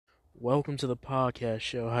Welcome to the podcast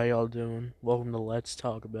show. How y'all doing? Welcome to Let's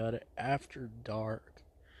Talk About It After Dark.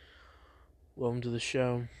 Welcome to the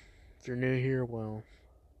show. If you're new here, well,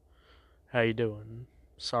 how you doing?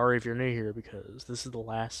 Sorry if you're new here because this is the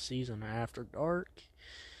last season of After Dark.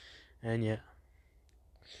 And yeah.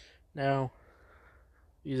 Now,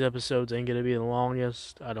 these episodes ain't gonna be the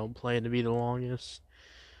longest. I don't plan to be the longest.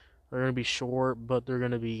 They're gonna be short, but they're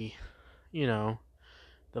gonna be,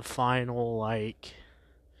 the final,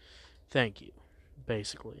 thank you.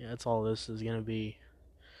 Basically, that's all this is gonna be.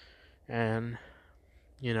 And,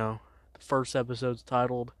 the first episode's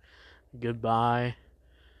titled Goodbye,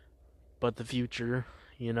 but the future,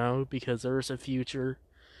 because there's a future,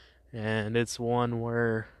 and it's one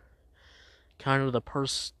where kind of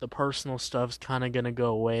the personal stuff's kind of gonna go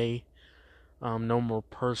away. No more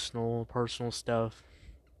personal stuff,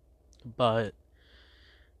 but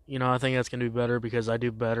I think that's gonna be better because I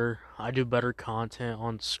do better content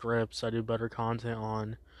on scripts. I do better content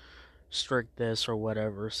on strict this or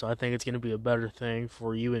whatever. So I think it's gonna be a better thing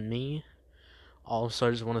for you and me. Also,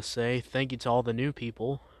 I just want to say thank you to all the new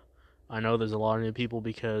people. I know there's a lot of new people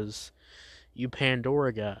because you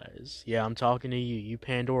Pandora guys. Yeah, I'm talking to you. You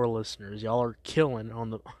Pandora listeners. Y'all are killing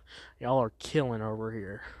over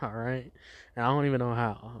here, all right? And I don't even know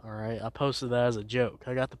how, all right? I posted that as a joke.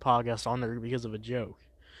 I got the podcast on there because of a joke.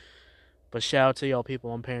 But shout out to y'all people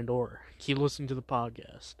on Pandora. Keep listening to the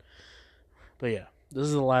podcast. But yeah, this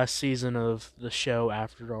is the last season of the show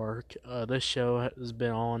After Dark. This show has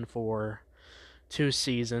been on for 2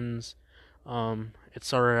 seasons. It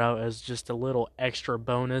started out as just a little extra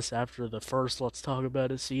bonus after the first Let's Talk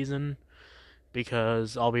About It season.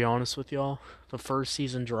 Because, I'll be honest with y'all, the first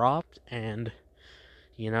season dropped and,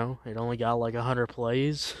 it only got like 100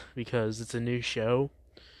 plays because it's a new show.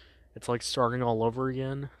 It's like starting all over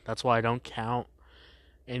again. That's why I don't count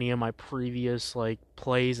any of my previous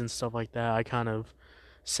plays and stuff like that. I kind of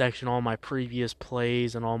section all my previous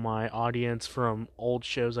plays and all my audience from old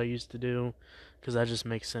shows I used to do because that just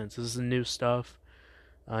makes sense. This is new stuff.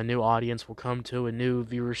 A new audience will come to a new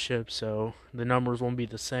viewership, so the numbers won't be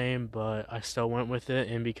the same, but I still went with it,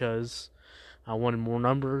 and because I wanted more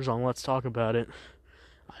numbers on Let's Talk About It,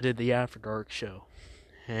 I did the After Dark show.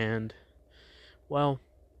 And, well,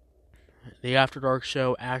 the After Dark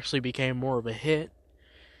show actually became more of a hit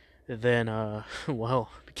than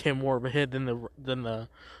became more of a hit than the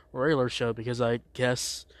regular show because I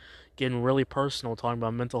guess getting really personal talking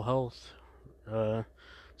about mental health.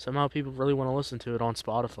 Somehow people really want to listen to it on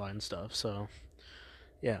Spotify and stuff. So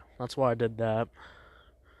yeah, that's why I did that.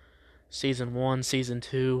 Season 1, Season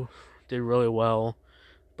 2 did really well,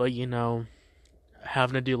 but having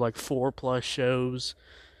to do 4+ shows.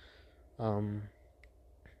 4+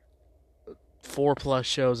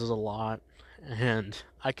 shows is a lot, and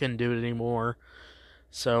I couldn't do it anymore.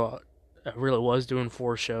 So I really was doing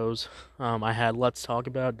 4 shows. I had Let's Talk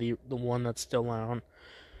About the one that's still on.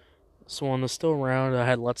 So one that's still around. I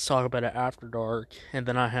had Let's Talk About It After Dark, and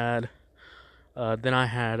then I had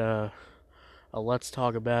a Let's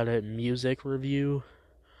Talk About It music review.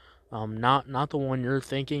 Not the one you're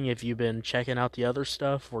thinking. If you've been checking out the other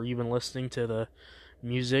stuff, or you've been listening to the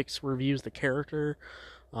music's reviews, the character.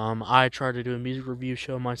 I tried to do a music review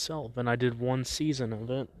show myself, and I did 1 season of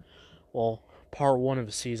it. Well, part 1 of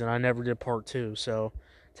the season. I never did part 2, so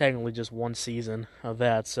technically just 1 season of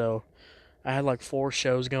that. So I had 4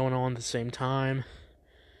 shows going on at the same time,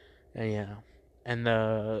 and yeah, and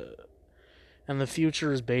the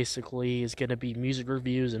future is gonna be music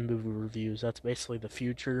reviews and movie reviews. That's basically the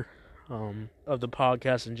future of the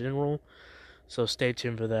podcast in general. So stay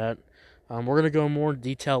tuned for that. We're gonna go more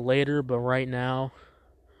detail later, but right now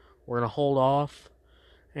we're gonna hold off.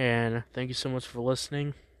 And thank you so much for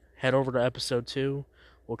listening. Head over to episode 2.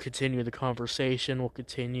 We'll continue the conversation. We'll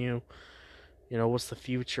continue, what's the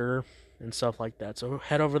future and stuff like that. So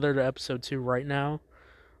head over there to episode 2 right now.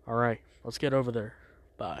 Alright, let's get over there.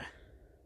 Bye.